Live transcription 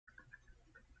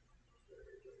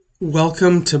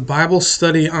Welcome to Bible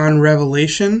Study on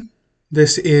Revelation.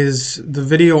 This is the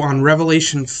video on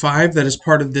Revelation 5 that is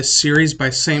part of this series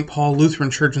by St. Paul Lutheran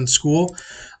Church and School.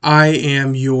 I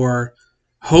am your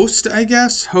host,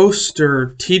 host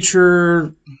or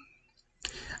teacher.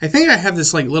 I think I have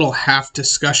this little half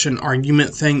discussion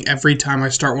argument thing every time I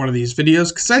start one of these videos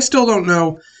because I still don't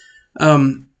know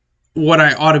what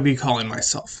I ought to be calling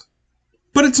myself.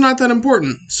 But it's not that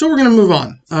important, so we're going to move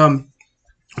on.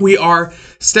 We are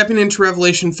stepping into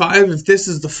Revelation 5. If this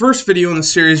is the first video in the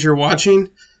series you're watching,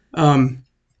 I'm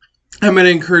going to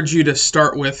encourage you to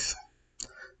start with,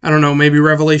 maybe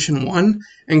Revelation 1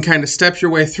 and kind of step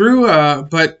your way through.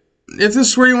 But if this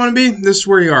is where you want to be, this is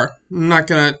where you are. I'm not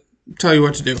going to tell you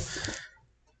what to do,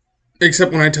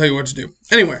 except when I tell you what to do.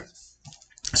 Anyway,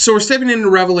 so we're stepping into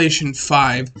Revelation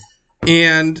 5,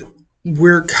 and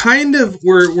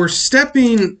we're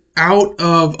stepping out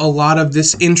of a lot of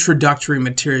this introductory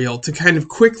material to kind of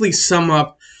quickly sum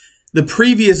up the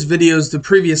previous videos, the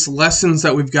previous lessons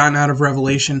that we've gotten out of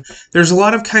Revelation. There's a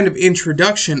lot of kind of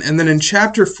introduction, and then in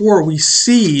chapter 4 we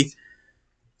see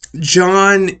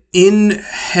John in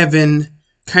heaven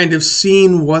kind of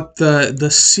seeing what the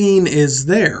scene is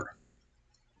there.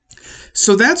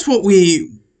 So that's what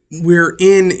we're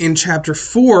in chapter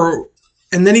 4,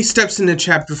 and then he steps into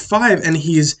chapter 5 and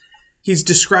he's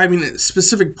describing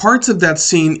specific parts of that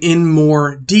scene in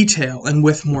more detail and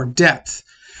with more depth.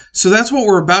 So that's what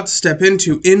we're about to step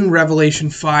into in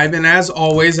Revelation 5. And as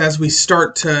always, as we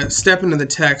start to step into the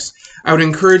text, I would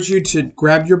encourage you to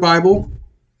grab your Bible,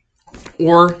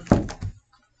 or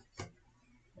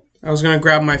I was going to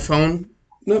grab my phone.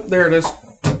 Nope, there it is.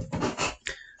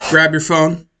 Grab your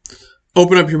phone,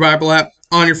 open up your Bible app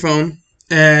on your phone,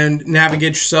 and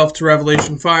navigate yourself to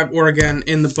Revelation 5, or again,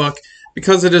 in the book,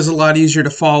 because it is a lot easier to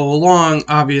follow along,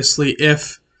 obviously,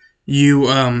 if you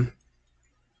have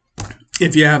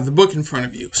the book in front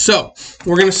of you. So,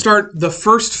 we're going to start the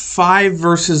first 5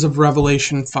 verses of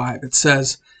Revelation 5. It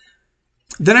says,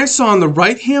 "Then I saw on the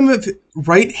right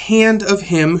hand of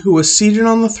him who was seated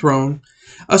on the throne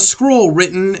a scroll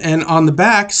written, and on the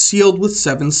back sealed with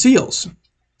 7 seals.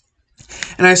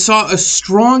 And I saw a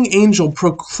strong angel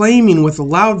proclaiming with a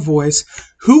loud voice,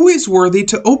 'Who is worthy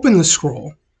to open the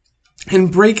scroll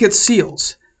and break its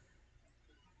seals?'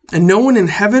 And no one in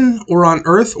heaven or on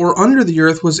earth or under the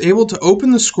earth was able to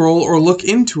open the scroll or look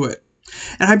into it.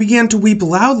 And I began to weep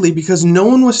loudly because no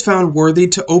one was found worthy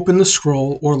to open the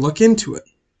scroll or look into it.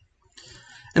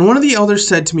 And one of the elders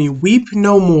said to me, 'Weep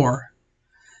no more.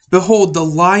 Behold, the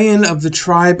Lion of the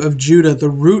tribe of Judah, the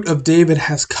Root of David,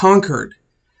 has conquered,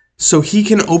 so he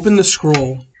can open the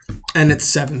scroll and its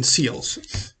 7 seals.'"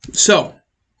 So,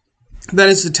 that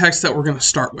is the text that we're going to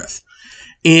start with.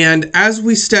 And as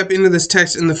we step into this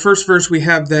text, in the first verse we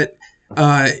have that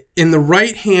in the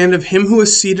right hand of him who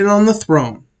is seated on the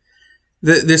throne,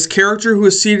 this character who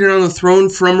is seated on the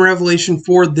throne from Revelation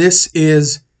 4, this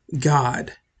is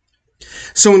God.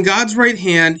 So in God's right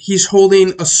hand, he's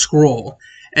holding a scroll.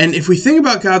 And if we think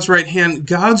about God's right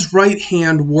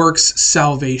hand works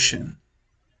salvation.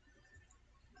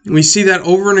 We see that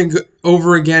over and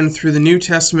over again through the New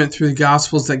Testament, through the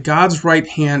Gospels, that God's right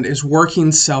hand is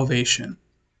working salvation.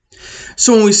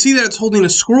 So when we see that it's holding a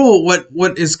scroll,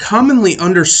 what is commonly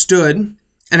understood,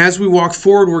 and as we walk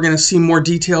forward we're going to see more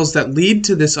details that lead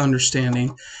to this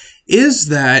understanding, is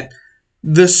that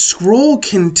the scroll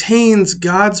contains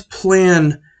God's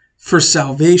plan for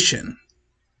salvation.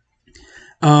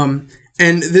 And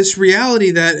this reality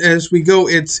that as we go,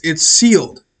 it's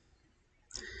sealed.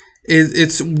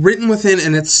 It's written within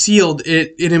and it's sealed.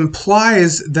 It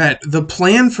implies that the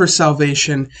plan for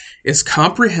salvation is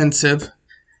comprehensive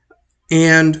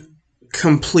and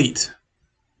complete.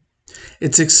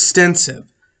 It's extensive,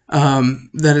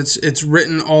 that it's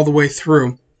written all the way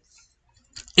through.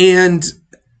 And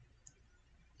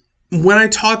when I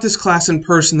taught this class in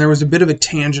person, there was a bit of a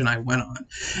tangent I went on.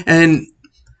 And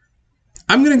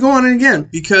I'm going to go on it again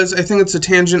because I think it's a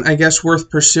tangent, worth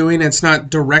pursuing. It's not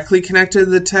directly connected to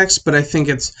the text, but I think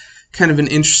it's kind of an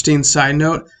interesting side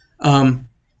note. In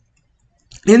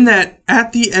that,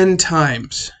 at the end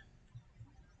times,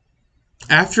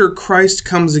 after Christ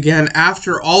comes again,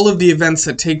 after all of the events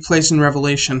that take place in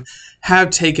Revelation have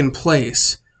taken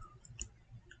place,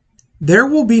 there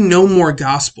will be no more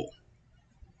gospel.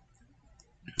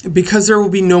 Because there will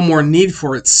be no more need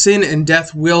for it. Sin and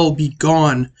death will be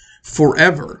gone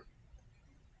forever.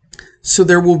 So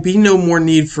there will be no more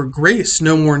need for grace,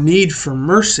 no more need for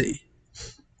mercy.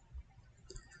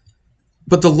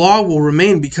 But the law will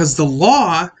remain, because the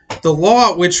law,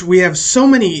 which we have so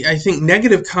many,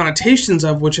 negative connotations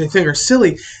of, which I think are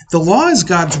silly, the law is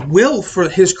God's will for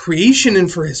his creation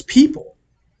and for his people.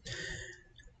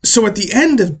 So at the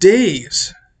end of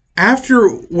days, after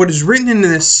what is written in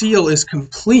the seal is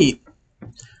complete,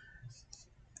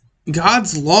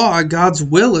 God's law, God's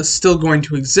will is still going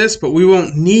to exist, but we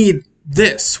won't need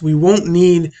this. We won't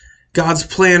need God's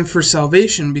plan for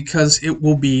salvation because it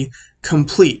will be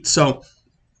complete. So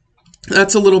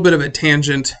that's a little bit of a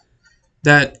tangent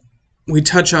that we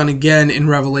touch on again in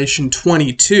Revelation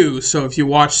 22. So if you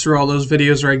watch through all those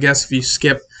videos, or I guess if you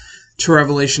skip to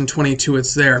Revelation 22,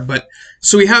 it's there. But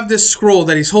so we have this scroll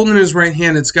that he's holding in his right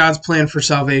hand. It's God's plan for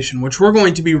salvation, which we're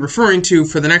going to be referring to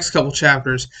for the next couple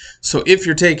chapters. So if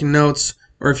you're taking notes,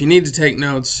 or if you need to take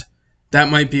notes, that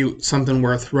might be something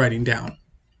worth writing down.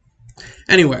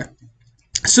 Anyway,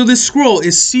 so this scroll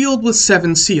is sealed with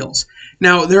 7 seals.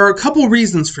 Now, there are a couple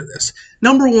reasons for this.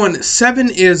 Number one, 7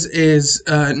 is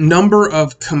a number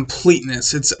of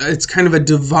completeness. It's kind of a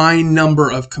divine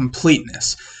number of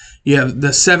completeness. You have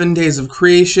the 7 days of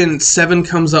creation. 7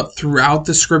 comes up throughout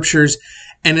the scriptures,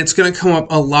 and it's going to come up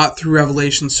a lot through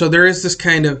Revelation. So there is this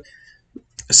kind of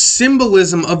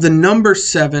symbolism of the number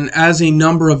 7 as a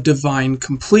number of divine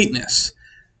completeness.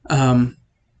 There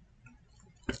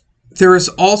is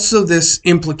also this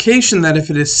implication that if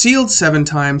it is sealed 7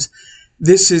 times,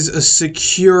 this is a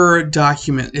secure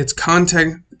document. Its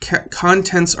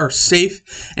contents are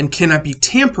safe and cannot be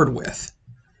tampered with.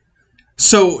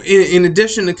 So in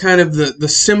addition to kind of the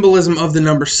symbolism of the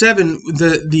number 7,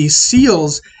 the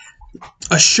seals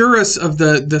assure us of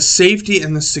the safety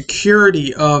and the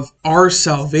security of our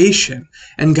salvation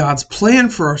and God's plan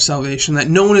for our salvation, that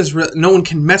no one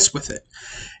can mess with it.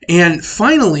 And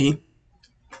finally,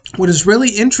 what is really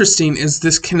interesting is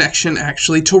this connection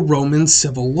actually to Roman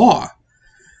civil law,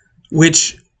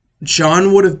 which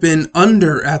John would have been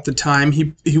under at the time.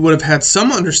 He would have had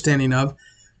some understanding of.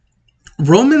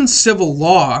 Roman civil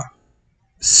law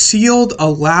sealed a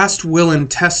last will and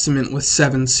testament with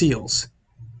 7 seals.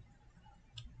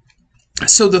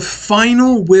 So the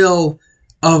final will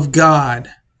of God,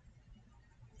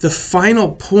 the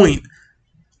final point,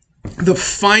 the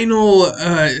final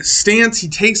stance he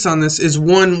takes on this is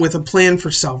one with a plan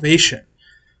for salvation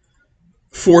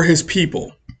for his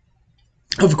people,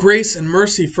 of grace and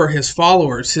mercy for his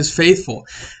followers, his faithful.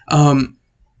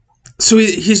 So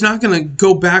he's not going to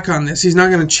go back on this. He's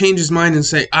not going to change his mind and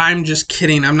say, I'm just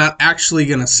kidding. I'm not actually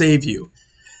going to save you.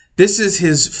 This is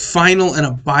his final and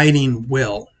abiding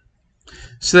will.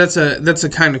 So that's a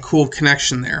kind of cool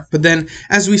connection there. But then,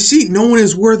 as we see, no one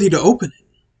is worthy to open it.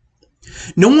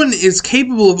 No one is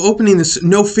capable of opening this,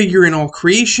 no figure in all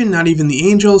creation, not even the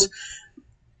angels,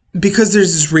 because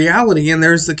there's this reality, and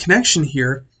there's the connection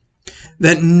here,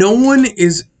 that no one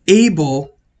is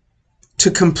able to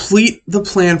complete the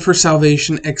plan for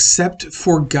salvation except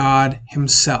for God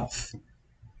himself.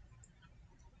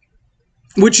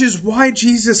 Which is why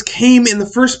Jesus came in the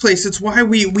first place. It's why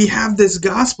we have this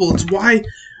gospel. It's why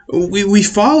we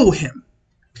follow him.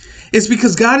 It's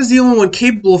because God is the only one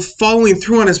capable of following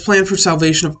through on his plan for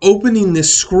salvation, of opening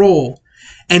this scroll,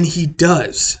 and he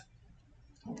does.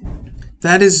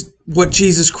 That is what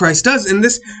Jesus Christ does. And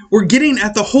this, we're getting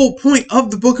at the whole point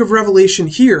of the book of Revelation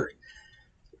here.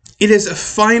 It is a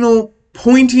final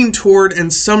pointing toward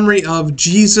and summary of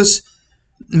Jesus'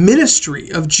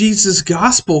 ministry, of Jesus'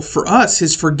 gospel for us,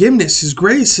 his forgiveness, his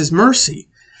grace, his mercy,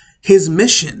 his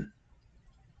mission.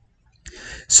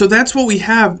 So that's what we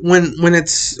have when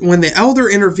the elder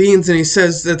intervenes and he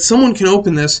says that someone can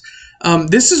open this.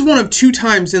 This is one of 2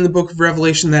 times in the book of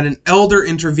Revelation that an elder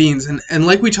intervenes. And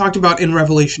like we talked about in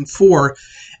Revelation 4,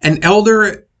 an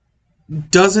elder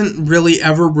doesn't really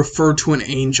ever refer to an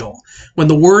angel. When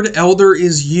the word elder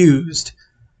is used,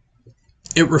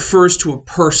 it refers to a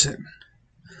person.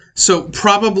 So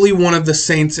probably one of the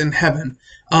saints in heaven.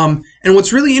 And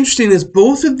what's really interesting is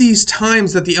both of these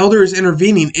times that the elder is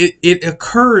intervening, it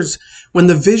occurs when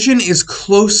the vision is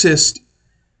closest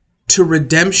to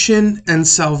redemption and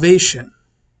salvation.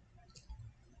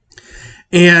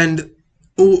 And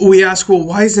we ask, well,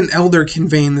 why is an elder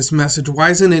conveying this message? Why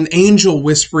isn't an angel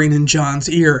whispering in John's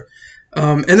ear?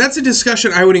 And that's a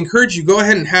discussion I would encourage you, go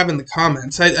ahead and have in the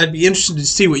comments. I'd be interested to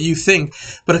see what you think.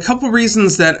 But a couple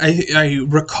reasons that I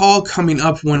recall coming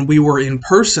up when we were in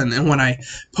person and when I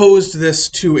posed this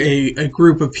to a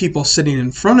group of people sitting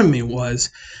in front of me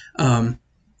was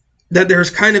that there's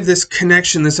kind of this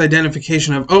connection, this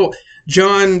identification of, oh,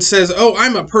 John says, oh,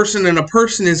 I'm a person, and a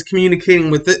person is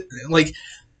communicating with it. Like,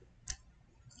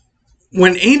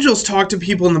 when angels talk to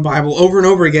people in the Bible over and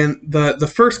over again,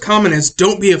 the first comment is,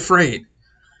 don't be afraid.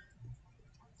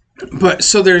 But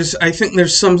so I think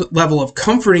there's some level of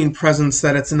comforting presence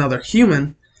that it's another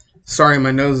human. Sorry,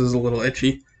 my nose is a little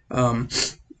itchy.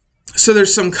 So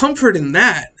there's some comfort in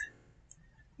that.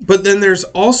 But then there's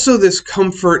also this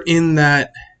comfort in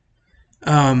that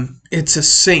it's a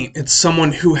saint. It's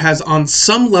someone who has on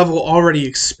some level already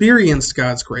experienced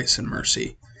God's grace and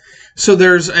mercy. So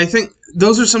I think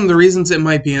those are some of the reasons it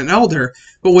might be an elder.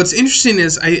 But what's interesting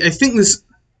is I think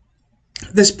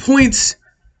this points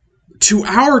to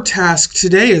our task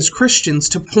today as Christians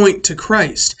to point to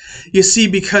Christ. You see,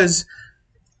 because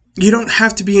you don't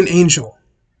have to be an angel.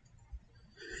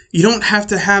 You don't have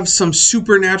to have some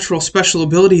supernatural special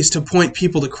abilities to point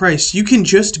people to Christ. You can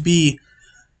just be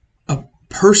a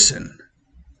person.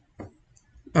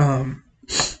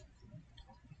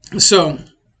 So,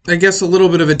 I guess a little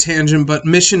bit of a tangent, but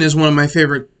mission is one of my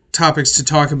favorite topics to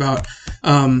talk about.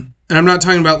 And I'm not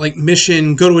talking about like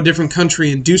mission, go to a different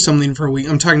country and do something for a week.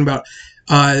 I'm talking about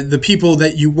the people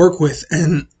that you work with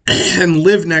and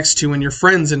live next to, and your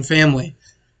friends and family,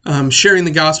 sharing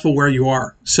the gospel where you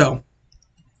are. So,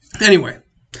 anyway,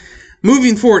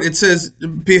 moving forward, it says,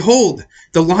 "Behold,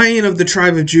 the Lion of the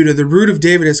tribe of Judah, the Root of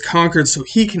David, has conquered, so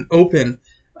he can open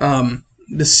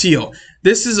the seal."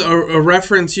 This is a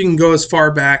reference. You can go as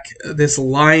far back. This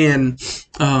lion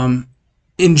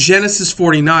in Genesis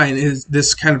 49 is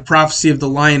this kind of prophecy of the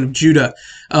Lion of Judah.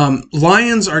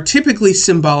 Lions are typically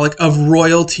symbolic of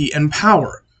royalty and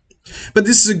power. But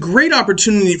this is a great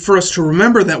opportunity for us to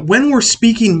remember that when we're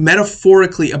speaking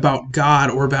metaphorically about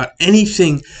God or about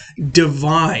anything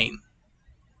divine,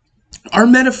 our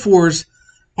metaphors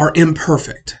are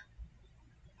imperfect.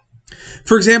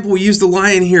 For example, we use the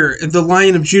lion here, the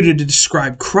Lion of Judah, to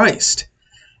describe Christ.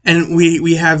 And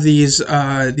we have these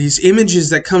images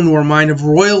that come to our mind of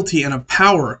royalty and of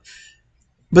power.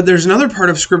 But there's another part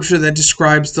of Scripture that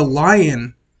describes the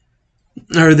lion,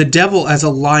 or the devil, as a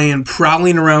lion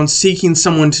prowling around seeking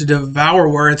someone to devour,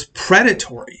 where it's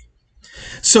predatory.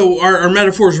 So our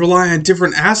metaphors rely on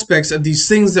different aspects of these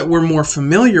things that we're more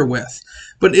familiar with.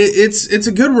 But it's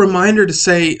a good reminder to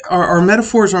say our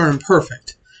metaphors are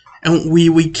imperfect. And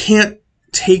we can't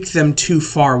take them too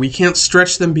far. We can't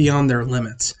stretch them beyond their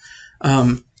limits.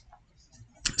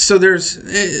 So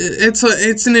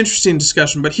it's an interesting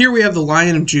discussion. But here we have the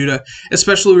Lion of Judah,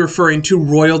 especially referring to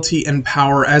royalty and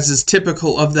power, as is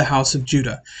typical of the house of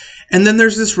Judah. And then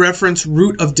there's this reference,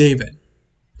 Root of David.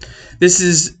 This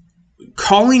is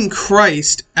calling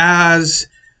Christ as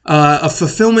a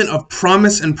fulfillment of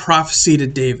promise and prophecy to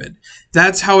David.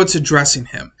 That's how it's addressing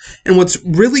him. And what's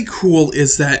really cool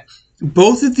is that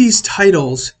both of these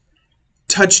titles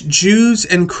touch Jews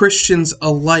and Christians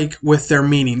alike with their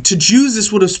meaning. To Jews,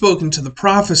 this would have spoken to the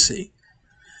prophecy.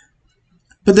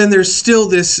 But then there's still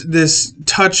this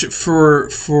touch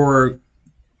for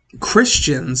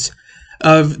Christians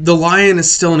of the lion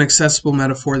is still an accessible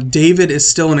metaphor. David is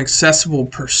still an accessible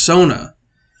persona.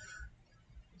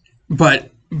 But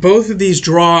both of these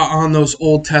draw on those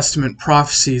Old Testament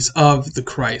prophecies of the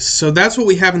Christ. So that's what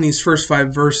we have in these first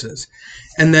 5 verses.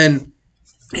 And then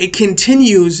it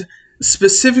continues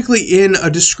specifically in a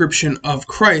description of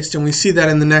Christ. And we see that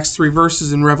in the next 3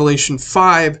 verses in Revelation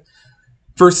 5,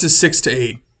 verses 6 to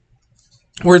 8,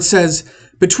 where it says,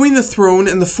 "Between the throne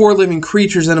and the 4 living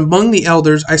creatures and among the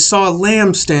elders, I saw a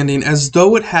lamb standing as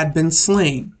though it had been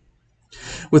slain,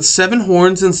 with 7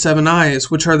 horns and 7 eyes,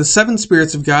 which are the 7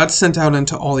 spirits of God sent out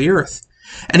into all the earth.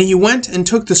 And he went and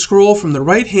took the scroll from the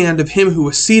right hand of him who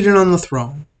was seated on the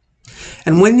throne.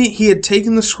 And when he had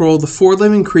taken the scroll, the 4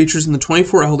 living creatures and the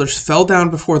 24 elders fell down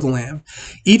before the Lamb,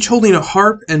 each holding a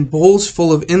harp and bowls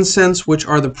full of incense, which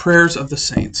are the prayers of the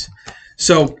saints."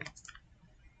 So,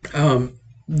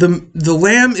 the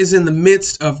Lamb is in the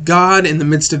midst of God, in the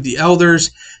midst of the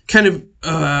elders, kind of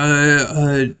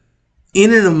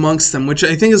in and amongst them, which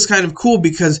I think is kind of cool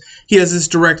because he has this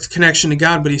direct connection to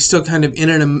God, but he's still kind of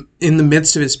in the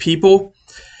midst of his people,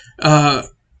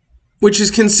 which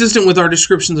is consistent with our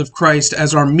descriptions of Christ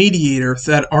as our mediator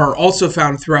that are also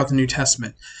found throughout the New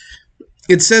Testament.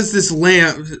 It says this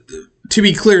lamb, to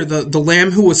be clear, the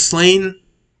lamb who was slain,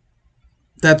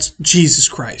 that's Jesus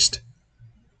Christ.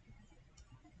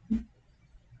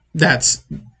 That's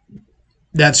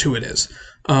who it is.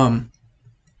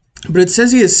 But it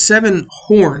says he has 7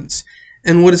 horns.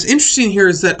 And what is interesting here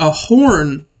is that a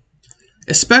horn,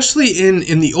 especially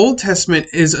in the Old Testament,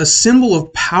 is a symbol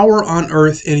of power on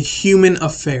earth in human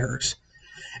affairs.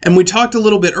 And we talked a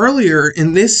little bit earlier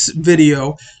in this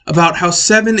video about how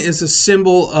 7 is a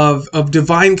symbol of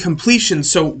divine completion.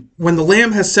 So when the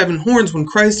Lamb has 7 horns, when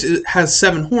Christ has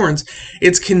 7 horns,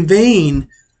 it's conveying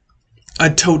a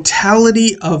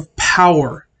totality of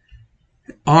power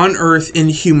on earth in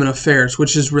human affairs,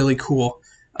 which is really cool.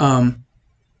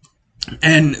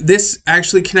 And this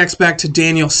actually connects back to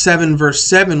Daniel 7, verse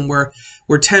 7, where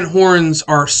where 10 horns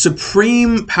are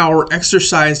supreme power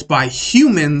exercised by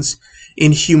humans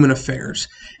in human affairs.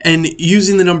 And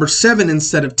using the number 7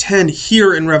 instead of 10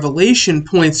 here in Revelation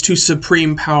points to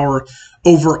supreme power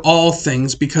over all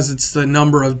things because it's the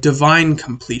number of divine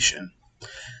completion.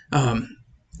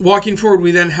 Walking forward,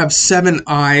 we then have 7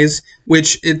 eyes,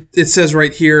 which it says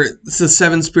right here, it's the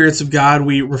 7 spirits of God.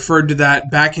 We referred to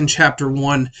that back in chapter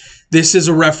 1. This is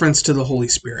a reference to the Holy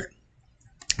Spirit.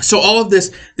 So all of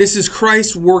this is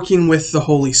Christ working with the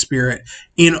Holy Spirit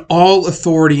in all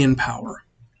authority and power.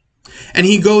 And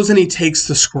he goes and he takes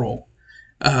the scroll.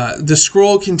 The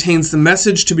scroll contains the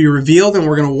message to be revealed, and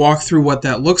we're going to walk through what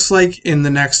that looks like in the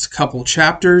next couple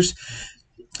chapters.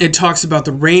 It talks about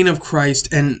the reign of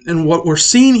Christ, and what we're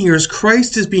seeing here is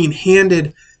Christ is being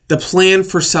handed the plan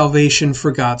for salvation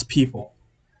for God's people.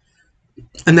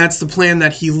 And that's the plan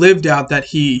that he lived out, that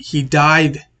he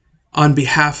died on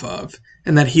behalf of,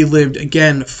 and that he lived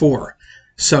again for.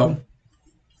 So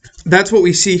that's what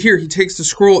we see here. He takes the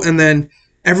scroll, and then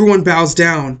everyone bows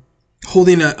down,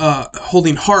 holding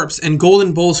harps and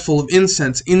golden bowls full of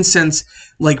incense. Incense,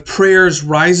 like prayers,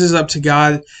 rises up to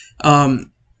God.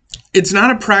 It's not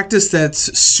a practice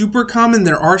that's super common.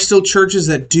 There are still churches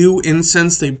that do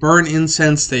incense. They burn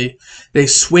incense. They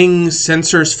swing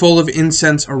censers full of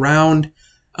incense around.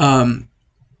 And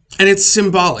it's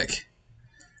symbolic.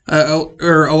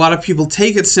 Or a lot of people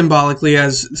take it symbolically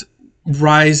as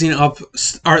rising up,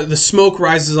 or the smoke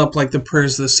rises up like the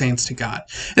prayers of the saints to God.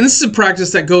 And this is a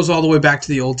practice that goes all the way back to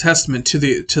the Old Testament, to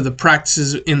the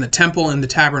practices in the temple and the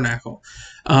tabernacle.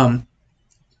 Fun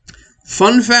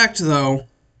fact, though,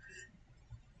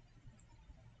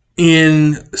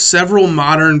 in several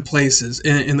modern places,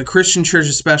 in the Christian church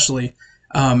especially,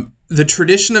 the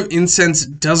tradition of incense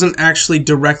doesn't actually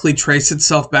directly trace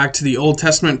itself back to the Old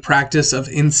Testament practice of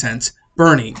incense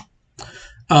burning.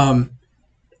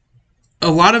 A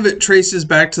lot of it traces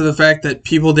back to the fact that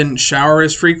people didn't shower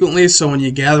as frequently, so when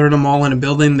you gathered them all in a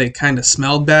building, they kind of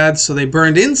smelled bad, so they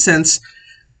burned incense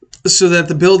so that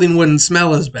the building wouldn't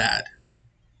smell as bad.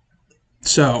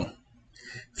 So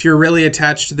if you're really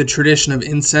attached to the tradition of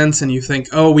incense and you think,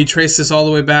 oh, we trace this all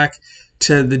the way back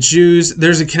to the Jews,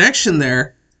 there's a connection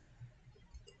there.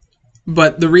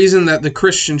 But the reason that the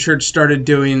Christian church started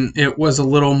doing it was a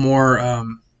little more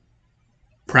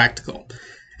practical.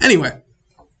 Anyway,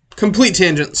 complete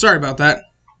tangent. Sorry about that.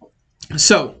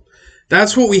 So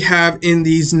that's what we have in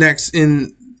these next,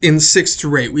 in 6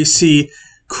 through 8. We see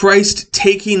Christ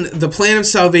taking the plan of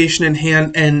salvation in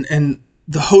hand, and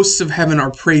the hosts of heaven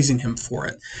are praising him for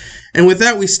it. And with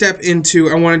that, we step into,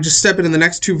 I want to just step into the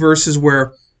next 2 verses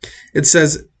where it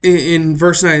says, in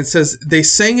verse 9, it says, "They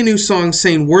sang a new song,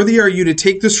 saying, 'Worthy are you to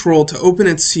take the scroll, to open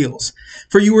its seals.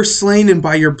 For you were slain, and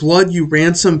by your blood you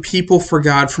ransomed people for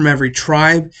God from every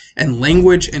tribe and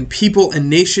language and people and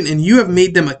nation, and you have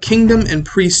made them a kingdom and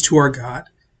priests to our God,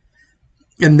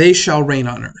 and they shall reign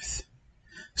on earth.'"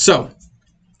 So,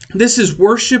 this is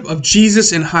worship of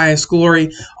Jesus in highest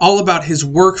glory, all about his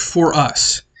work for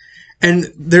us.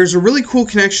 And there's a really cool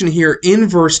connection here. In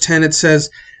verse 10, it says,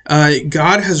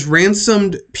 God has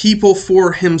ransomed people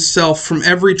for himself from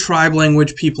every tribe,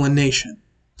 language, people, and nation.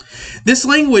 This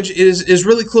language is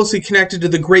really closely connected to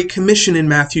the Great Commission in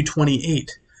Matthew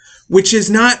 28, which is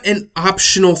not an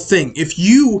optional thing. If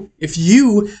you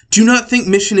do not think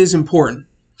mission is important,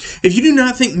 if you do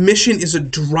not think mission is a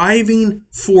driving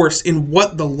force in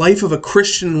what the life of a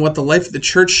Christian and what the life of the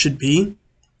church should be,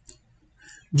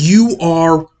 you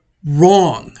are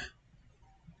wrong.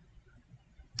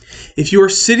 If you are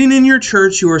sitting in your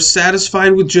church, you are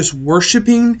satisfied with just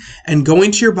worshiping and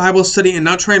going to your Bible study and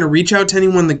not trying to reach out to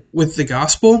anyone with the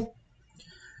gospel,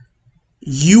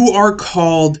 you are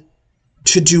called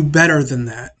to do better than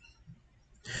that.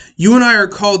 You and I are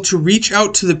called to reach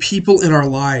out to the people in our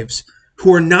lives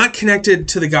who are not connected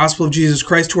to the gospel of Jesus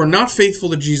Christ, who are not faithful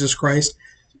to Jesus Christ,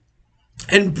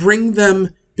 and bring them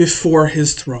before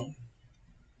his throne.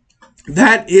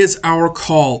 That is our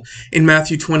call in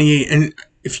Matthew 28. And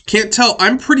if you can't tell,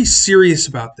 I'm pretty serious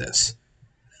about this,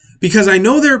 because I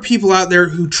know there are people out there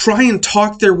who try and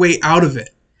talk their way out of it.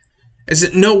 As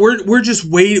it, no, we're just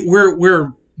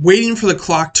waiting for the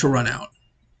clock to run out.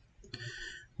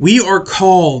 We are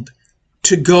called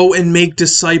to go and make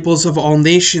disciples of all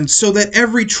nations, so that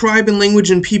every tribe and language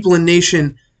and people and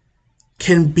nation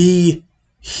can be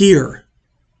here.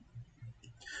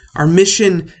 Our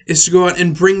mission is to go out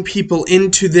and bring people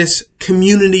into this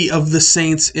community of the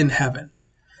saints in heaven.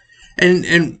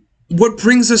 And what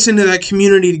brings us into that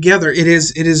community together? It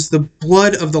is the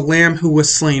blood of the Lamb who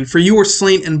was slain. For you were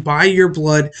slain, and by your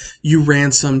blood you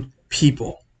ransomed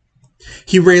people.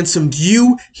 He ransomed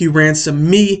you. He ransomed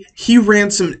me. He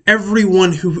ransomed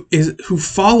everyone who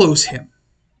follows him.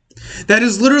 That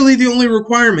is literally the only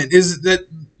requirement, is that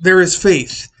there is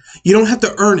faith. You don't have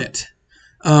to earn it.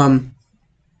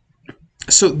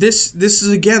 So this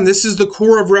is the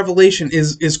core of Revelation,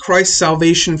 is Christ's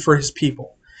salvation for his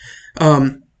people.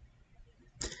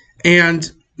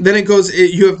 And then it goes,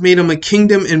 you have made him a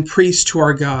kingdom and priest to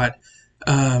our God.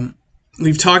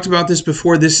 We've talked about this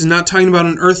before. This is not talking about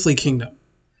an earthly kingdom.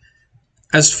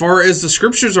 As far as the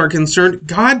scriptures are concerned,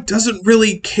 God doesn't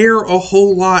really care a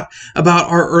whole lot about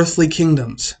our earthly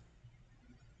kingdoms.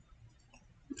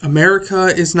 America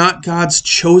is not God's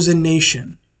chosen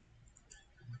nation.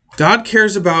 God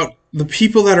cares about the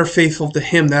people that are faithful to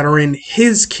him, that are in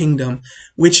his kingdom,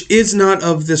 which is not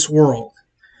of this world.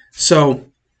 So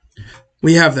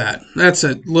we have that. That's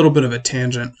a little bit of a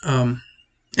tangent.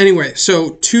 Anyway,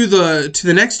 so to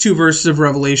the next two verses of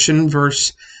Revelation,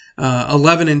 verse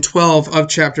 11 and 12 of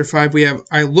chapter 5, we have,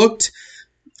 I looked,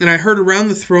 and I heard around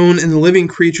the throne and the living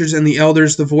creatures and the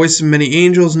elders the voice of many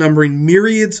angels, numbering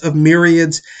myriads of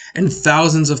myriads and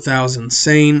thousands of thousands,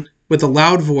 saying with a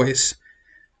loud voice,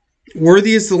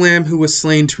 worthy is the Lamb who was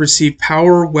slain to receive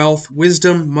power, wealth,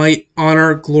 wisdom, might,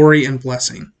 honor, glory, and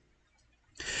blessing.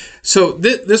 So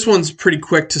this one's pretty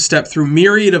quick to step through.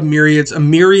 Myriad of myriads. A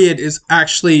myriad is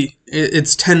actually,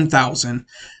 it's 10,000.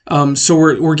 So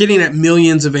we're getting at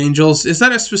millions of angels. Is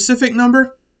that a specific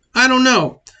number? I don't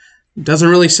know. Doesn't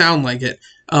really sound like it.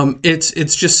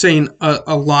 It's just saying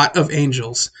a lot of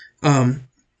angels. And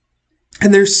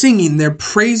they're singing, they're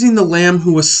praising the Lamb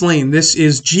who was slain. This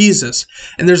is Jesus.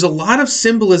 And there's a lot of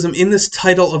symbolism in this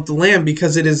title of the Lamb,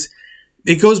 because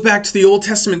it goes back to the Old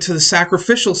Testament, to the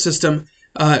sacrificial system.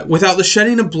 Without the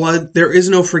shedding of blood, there is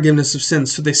no forgiveness of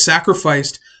sins. So they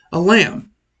sacrificed a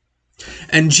lamb.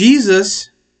 And Jesus,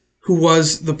 who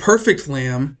was the perfect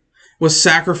lamb, was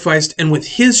sacrificed, and with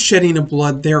his shedding of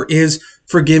blood, there is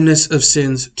forgiveness of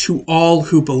sins to all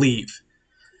who believe.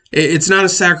 It's not a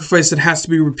sacrifice that has to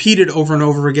be repeated over and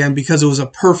over again, because it was a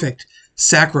perfect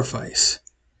sacrifice.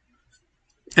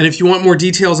 And if you want more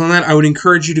details on that, I would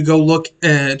encourage you to go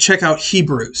check out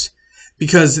Hebrews,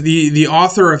 because the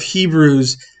author of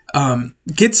Hebrews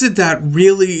gets at that,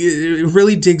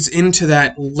 really digs into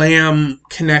that lamb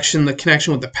connection, the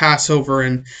connection with the Passover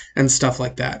and stuff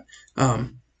like that.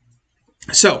 And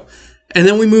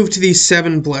then we move to these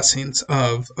 7 blessings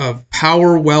of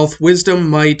power, wealth, wisdom,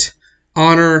 might,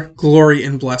 honor, glory,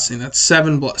 and blessing. That's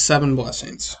 7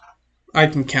 blessings. I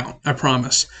can count, I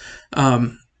promise.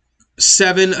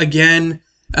 7, again,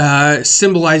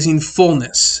 symbolizing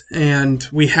fullness, and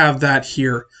we have that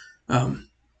here.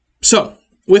 So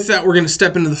with that, we're going to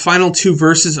step into the final 2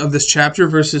 verses of this chapter,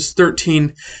 verses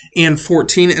 13 and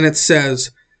 14, and it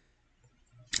says,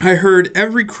 I heard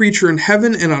every creature in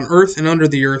heaven and on earth and under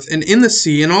the earth and in the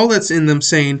sea and all that's in them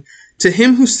saying, to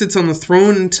him who sits on the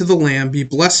throne and to the Lamb be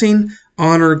blessing,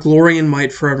 honor, glory, and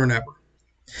might forever and ever.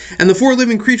 And the 4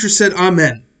 living creatures said,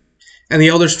 Amen. And the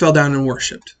elders fell down and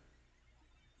worshipped.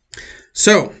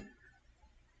 So,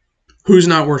 who's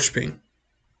not worshiping?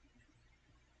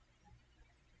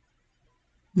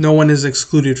 No one is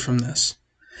excluded from this.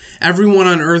 Everyone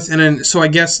on earth, so I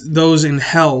guess those in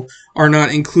hell are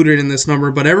not included in this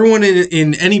number, but everyone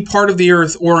in any part of the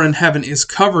earth or in heaven is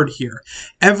covered here.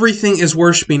 Everything is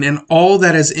worshiping, and all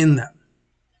that is in them.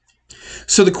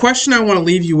 So the question I want to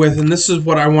leave you with, and this is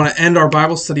what I want to end our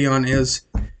Bible study on, is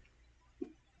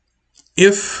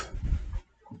if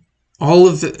all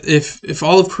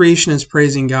of creation is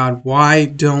praising God, why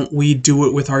don't we do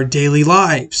it with our daily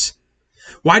lives?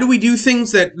 Why do we do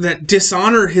things that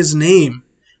dishonor his name?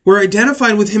 We're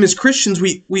identified with him as Christians.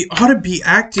 We ought to be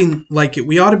acting like it.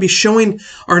 We ought to be showing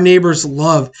our neighbors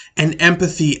love and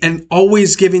empathy and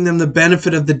always giving them the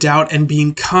benefit of the doubt and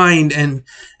being kind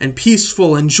and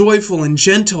peaceful and joyful and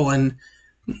gentle and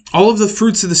all of the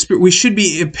fruits of the Spirit. We should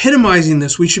be epitomizing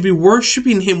this. We should be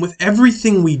worshiping him with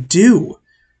everything we do.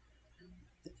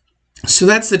 So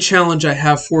that's the challenge I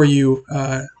have for you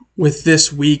with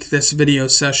this week, this video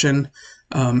session,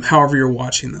 however you're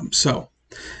watching them. So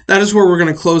that is where we're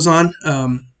going to close on.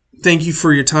 Thank you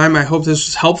for your time. I hope this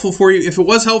was helpful for you. If it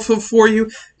was helpful for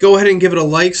you, go ahead and give it a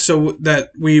like so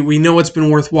that we know it's been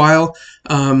worthwhile.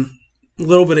 A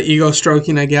little bit of ego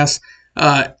stroking, I guess.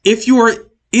 If you are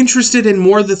interested in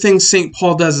more of the things St.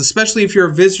 Paul does, especially if you're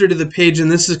a visitor to the page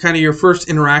and this is kind of your first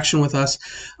interaction with us,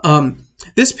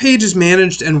 this page is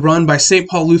managed and run by St.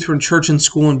 Paul Lutheran Church and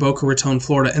School in Boca Raton,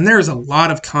 Florida, and there is a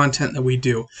lot of content that we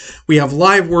do. We have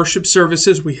live worship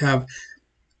services, we have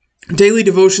daily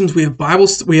devotions, we have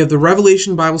the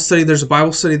Revelation Bible study. There's a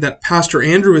Bible study that Pastor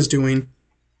Andrew is doing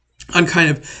kind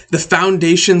of the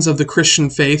foundations of the Christian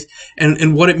faith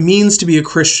and what it means to be a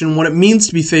Christian, what it means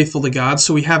to be faithful to God.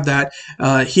 So we have that.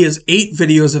 He has 8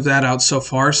 videos of that out so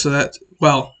far. So that,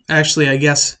 well, actually, I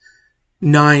guess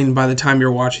 9 by the time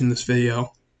you're watching this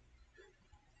video.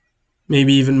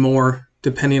 Maybe even more,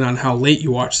 depending on how late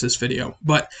you watch this video.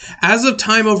 But as of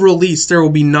time of release, there will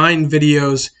be 9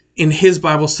 videos in his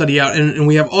Bible study out. And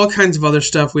we have all kinds of other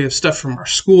stuff. We have stuff from our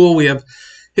school. We have,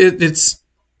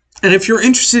 and if you're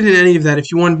interested in any of that,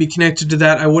 if you want to be connected to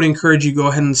that, I would encourage you to go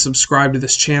ahead and subscribe to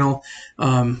this channel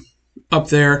up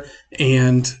there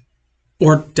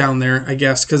or down there, I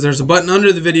guess, because there's a button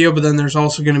under the video, but then there's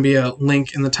also going to be a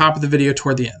link in the top of the video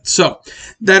toward the end. So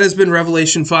that has been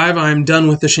Revelation 5. I'm done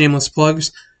with the shameless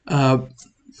plugs.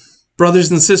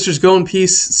 Brothers and sisters, go in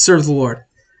peace. Serve the Lord.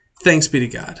 Thanks be to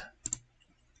God.